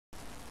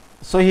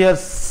So here,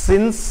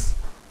 since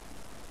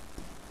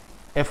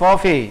f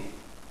of a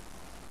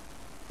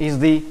is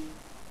the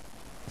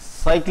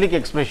cyclic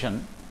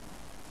expression,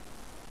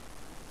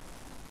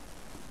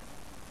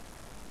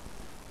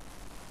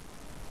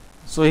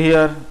 so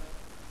here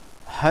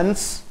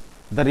hence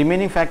the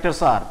remaining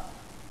factors are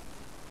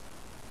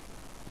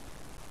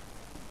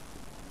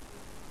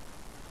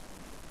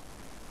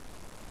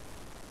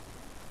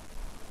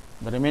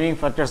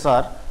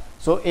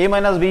so a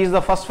minus b is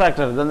the first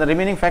factor, then the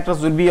remaining factors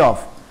will be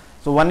of,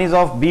 so one is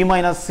of b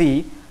minus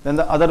c, then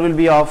the other will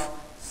be of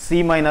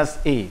c minus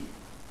a.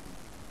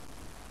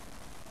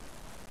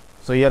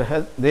 So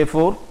here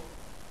therefore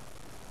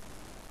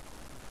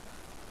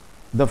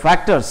the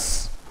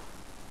factors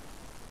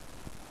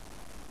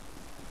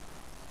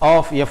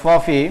of f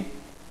of a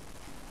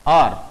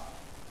are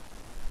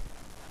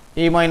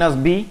a minus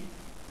b,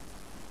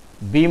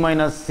 b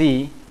minus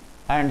c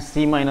and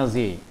c minus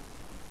a.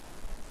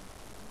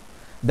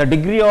 The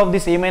degree of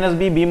this a minus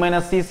b, b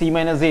minus c, c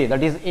minus a,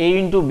 that is a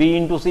into b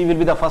into c will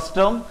be the first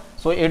term.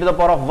 So a to the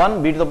power of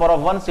 1, b to the power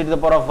of 1, c to the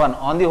power of 1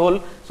 on the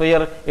whole. So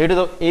here a to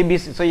the a b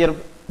c, so here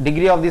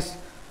degree of this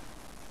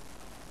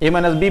a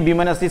minus b, b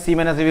minus c, c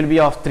minus a will be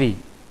of 3.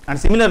 And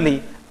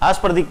similarly, as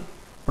per the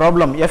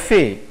problem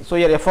fa, so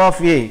here f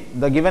of a,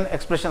 the given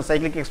expression,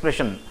 cyclic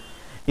expression,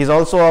 is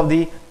also of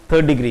the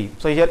third degree.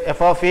 So here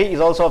f of a is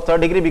also of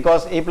third degree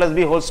because a plus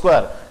b whole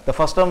square, the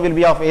first term will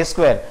be of a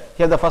square.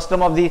 Here the first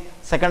term of the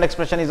second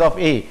expression is of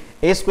a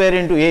square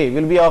into a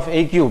will be of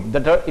a cube,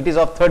 that it is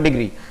of third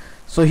degree.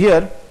 So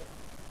here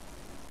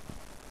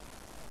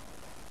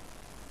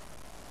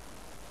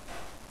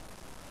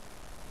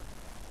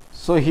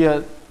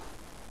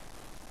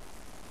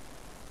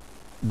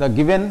the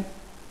given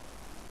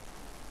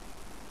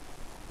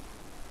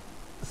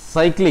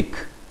cyclic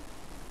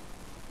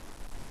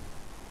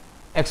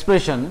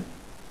expression,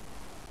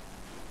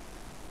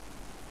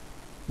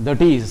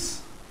 that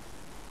is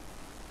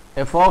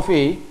f of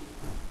a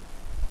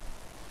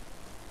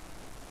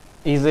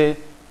is a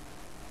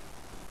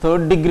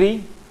third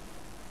degree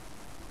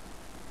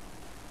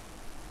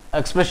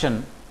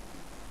expression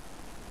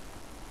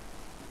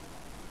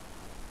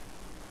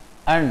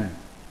and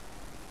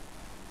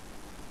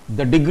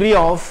the degree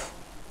of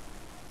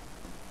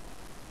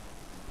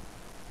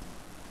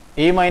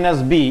a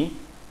minus b,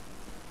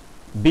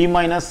 b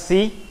minus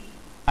c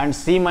and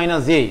c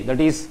minus a,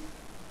 that is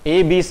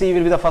a b c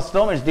will be the first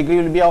term, its degree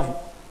will be of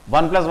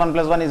 1 plus 1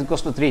 plus 1 is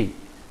equals to 3.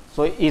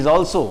 So is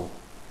also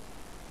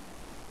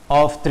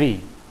of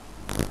 3.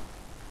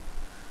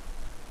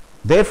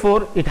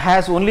 Therefore it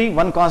has only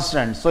one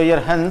constant. So here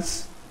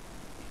hence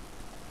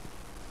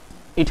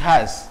it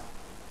has,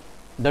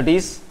 that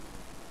is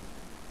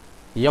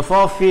f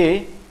of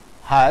a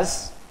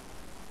has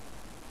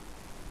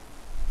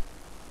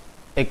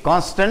a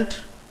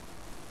constant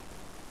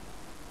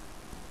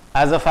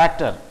as a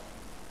factor.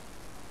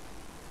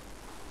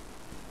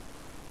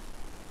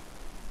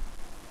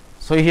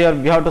 So here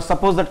we have to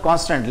suppose that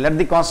constant, let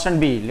the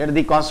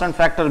constant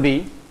factor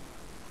be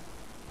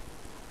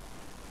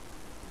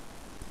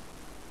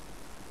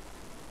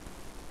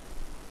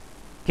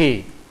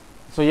k.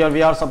 So here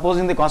we are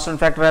supposing the constant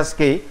factor as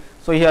k.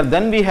 So here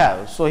then we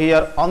have, so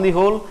here on the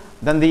whole,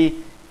 then the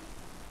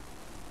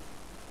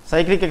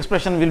cyclic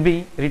expression will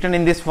be written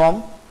in this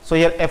form. So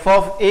here f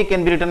of a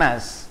can be written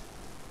as,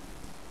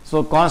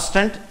 so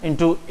constant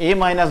into a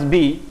minus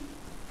b,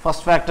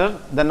 first factor,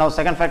 then now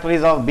second factor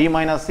is of b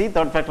minus c,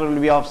 third factor will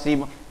be of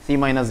c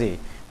minus a.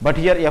 But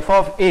here f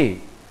of a,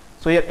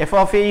 so here f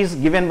of a is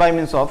given by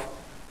means of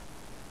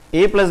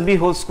a plus b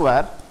whole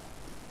square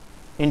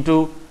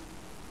into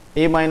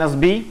a minus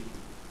b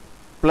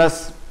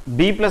plus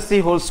b plus c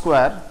whole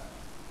square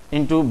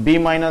into b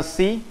minus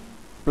c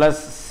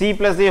plus c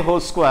plus a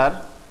whole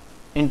square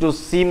into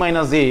c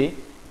minus a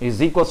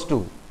is equals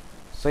to,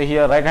 so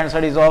here right hand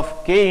side is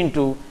of k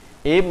into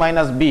a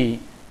minus b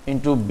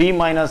into b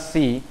minus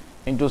c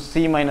into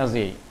c minus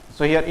a.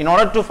 So here in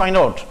order to find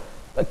out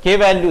the k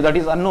value, that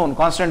is unknown,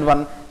 constant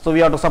one, so we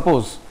have to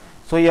suppose,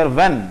 so here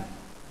when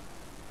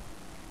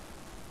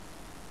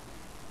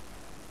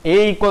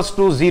a equals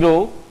to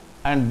 0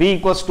 and b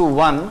equals to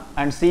 1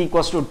 and c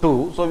equals to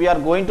 2, so we are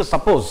going to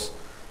suppose,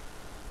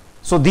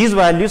 so these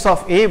values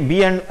of a,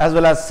 b and as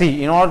well as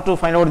c in order to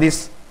find out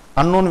this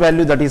unknown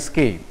value, that is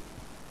k.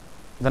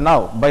 Then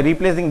now by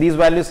replacing these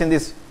values in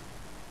this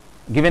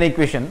given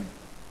equation,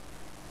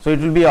 so it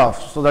will be of,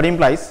 so that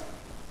implies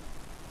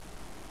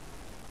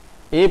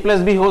a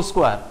plus b whole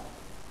square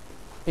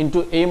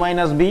into a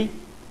minus b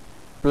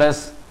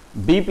plus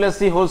b plus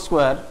c whole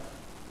square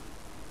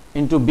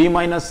into b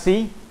minus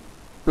c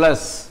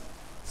plus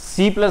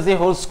c plus a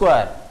whole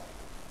square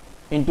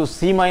into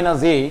c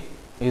minus a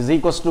is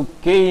equals to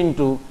k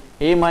into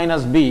a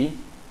minus b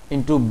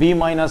into b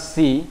minus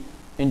c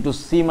into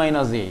c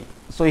minus a.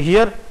 So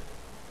here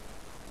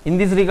in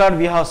this regard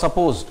we have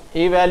supposed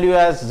a value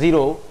as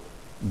 0,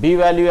 b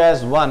value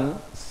as 1,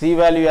 c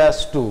value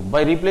as 2.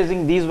 By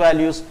replacing these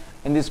values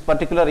in this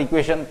particular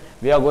equation,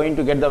 we are going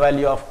to get the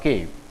value of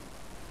k.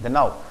 Then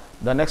now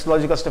the next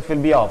logical step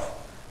will be of,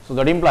 so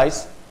that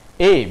implies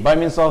a by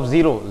means of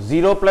 0,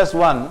 0 plus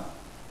 1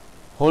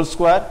 whole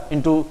square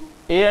into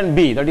a and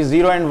b, that is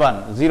 0 and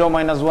 1, 0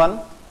 minus 1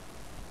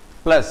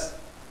 plus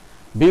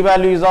b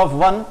value is of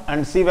 1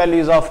 and c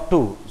value is of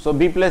 2. So,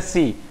 b plus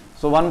c,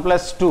 so 1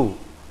 plus 2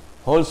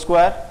 whole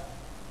square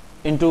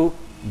into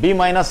b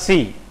minus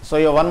c. So,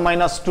 your 1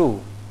 minus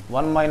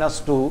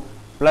 2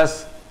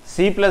 plus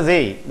c plus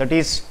a, that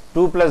is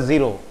 2 plus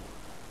 0,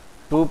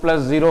 2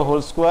 plus 0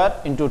 whole square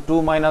into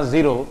 2 minus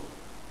 0.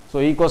 So,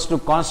 equals to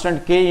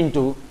constant k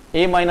into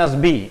a minus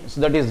b.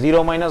 So, that is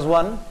 0 minus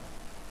 1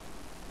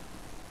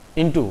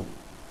 into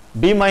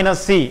b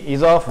minus c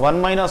is of 1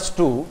 minus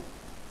 2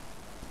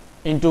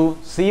 into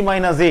c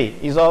minus a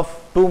is of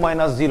 2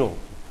 minus 0.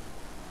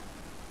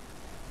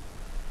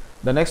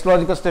 The next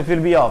logical step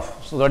will be of,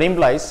 so that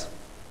implies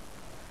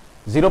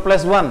 0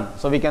 plus 1.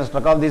 So, we can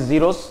struck off these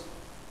zeros.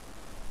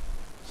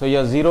 So,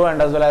 here 0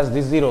 and as well as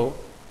this 0,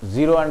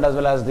 0 and as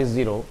well as this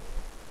 0.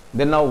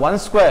 Then now 1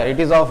 square, it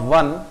is of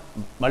 1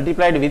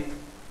 multiplied with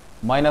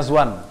minus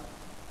 1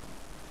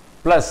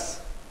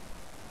 plus.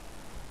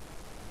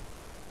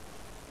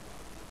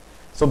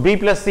 So, b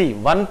plus c,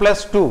 1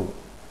 plus 2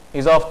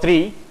 is of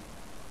 3.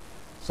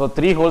 So,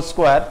 3 whole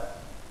square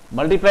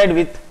multiplied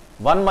with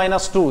 1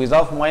 minus 2 is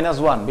of minus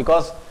 1,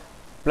 because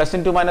plus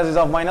into minus is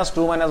of minus,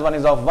 2 minus 1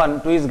 is of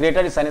 1, 2 is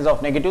greater, its sign is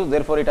of negative,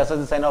 therefore, it has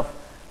the sign of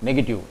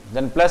negative.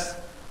 Then plus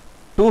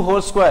 2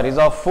 whole square is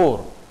of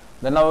 4.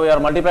 Then now we are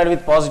multiplied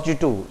with positive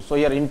 2. So,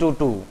 here into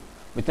 2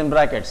 within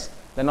brackets.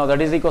 Then now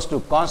that is equals to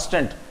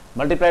constant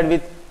multiplied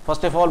with,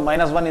 first of all,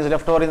 minus 1 is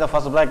left over in the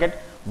first bracket,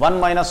 1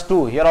 minus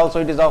 2, here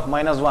also it is of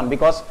minus 1,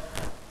 because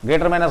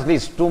greater minus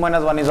least, 2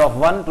 minus 1 is of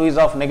 1, 2 is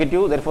of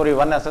negative, therefore,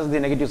 1 has the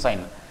negative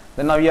sign.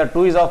 Then now here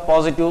 2 is of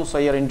positive, so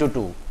here into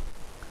 2.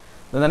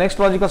 Then the next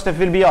logical step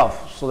will be of,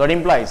 so that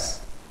implies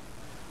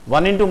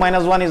 1 into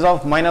minus 1 is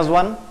of minus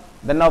 1,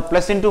 then now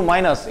plus into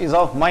minus is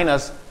of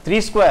minus,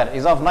 3 square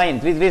is of 9,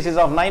 3 3 is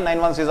of 9, 9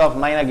 1 is of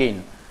 9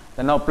 again.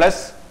 Then now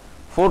plus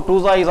 4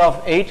 2 is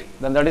of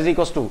 8, then that is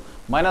equals to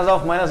minus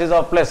of minus is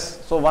of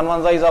plus. So, 1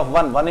 1 is of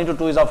 1, 1 into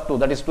 2 is of 2,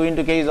 that is 2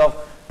 into k is of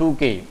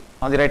 2k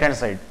on the right hand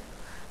side.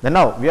 Then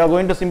now we are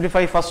going to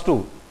simplify first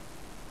two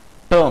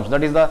terms,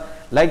 that is the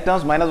like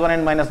terms minus 1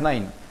 and minus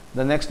 9.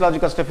 The next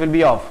logical step will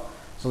be of,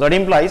 so that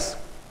implies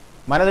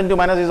minus into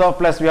minus is of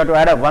plus, we have to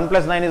add up, 1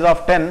 plus 9 is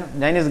of 10,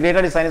 9 is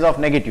greater, its sign is of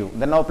negative,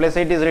 then now plus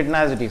 8 is written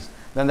as it is,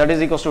 then that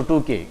is equals to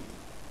 2k.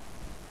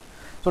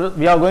 So,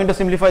 we are going to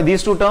simplify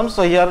these two terms.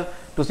 So, here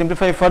to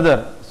simplify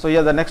further, so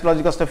here the next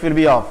logical step will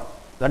be of,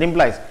 that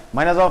implies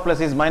minus of plus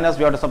is minus,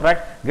 we have to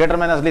subtract, greater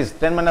minus least,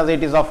 10 minus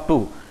 8 is of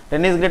 2,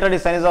 10 is greater,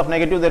 its sign is of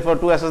negative, therefore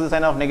 2 has the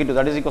sign of negative,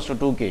 that is equals to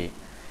 2k.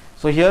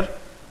 So, here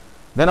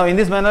then now in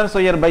this manner, so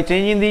here by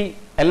changing the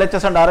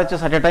LHS and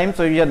RHS at a time,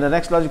 so here the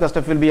next logical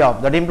step will be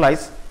of, that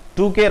implies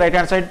 2k right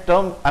hand side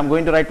term I am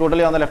going to write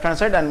totally on the left hand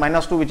side and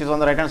minus 2 which is on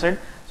the right hand side.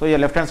 So, here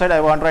left hand side I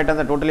want to write on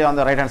the totally on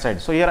the right hand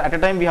side. So, here at a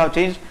time we have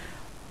changed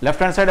left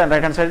hand side and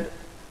right hand side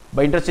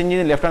by interchanging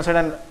the left hand side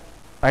and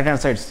right hand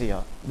sides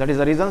here, that is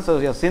the reason. So,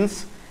 here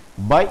since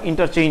by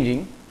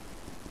interchanging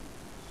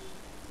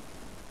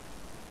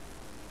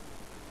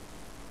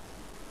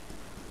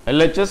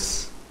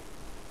LHS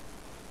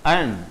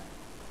and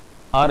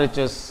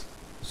RHS,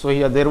 so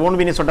here there won't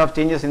be any sort of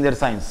changes in their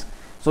signs.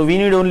 So, we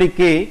need only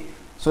k.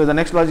 So, the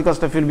next logical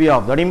step will be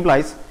of, that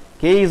implies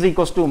k is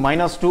equals to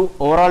minus 2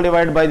 overall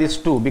divided by this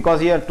 2,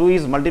 because here 2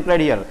 is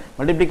multiplied here,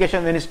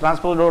 multiplication when it is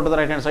transposed over to the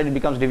right hand side it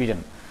becomes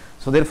division.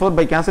 So, therefore,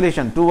 by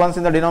cancellation 2 ones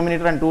in the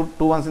denominator and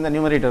 2 ones in the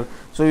numerator.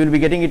 So, you will be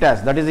getting it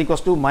as, that is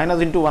equals to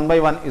minus into 1 by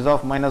 1 is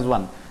of minus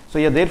 1. So,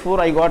 here therefore,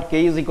 I got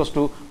k is equals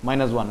to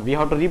minus 1. We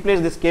have to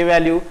replace this k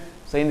value,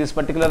 say in this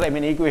particular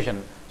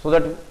equation, so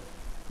that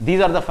these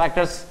are the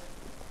factors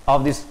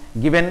of this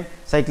given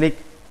cyclic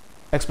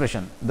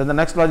expression. Then the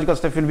next logical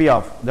step will be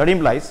of, that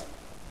implies,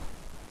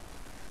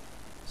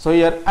 so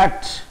here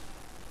at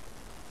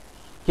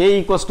k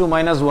equals to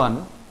minus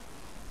 1,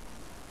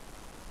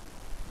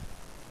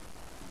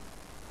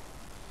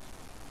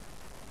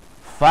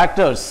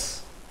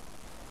 factors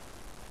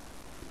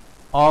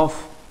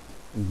of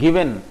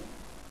given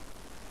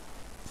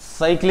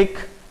cyclic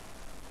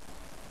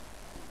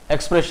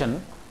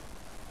expression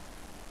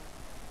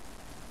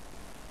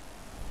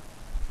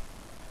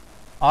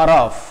are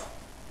of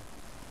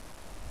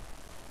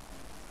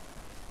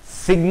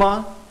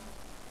sigma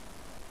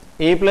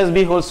a plus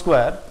b whole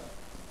square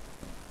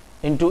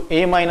into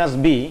a minus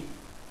b,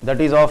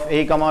 that is of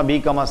a comma b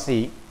comma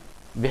c.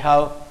 We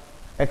have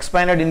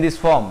expanded in this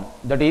form,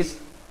 that is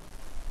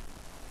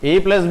a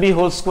plus b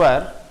whole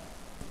square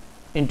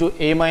into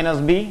a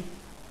minus b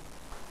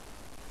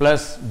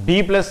plus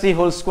b plus c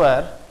whole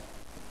square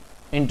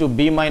into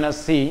b minus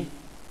c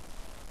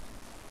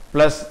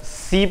plus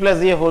c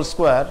plus a whole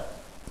square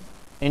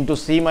into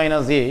c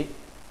minus a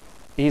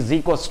is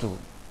equals to,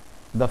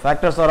 the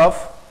factors are of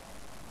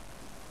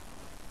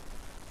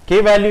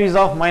k value is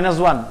of minus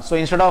 1. So,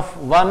 instead of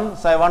 1,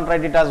 so I want to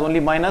write it as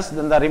only minus,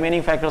 then the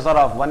remaining factors are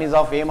of, one is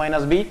of a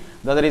minus b,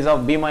 the other is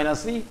of b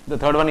minus c, the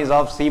third one is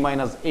of c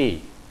minus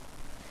a.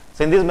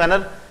 So, in this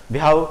manner we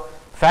have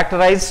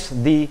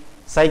factorized the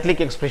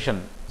cyclic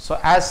expression. So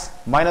as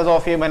minus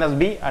of a minus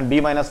b and b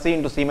minus c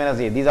into c minus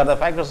a, these are the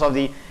factors of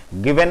the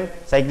given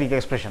cyclic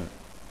expression.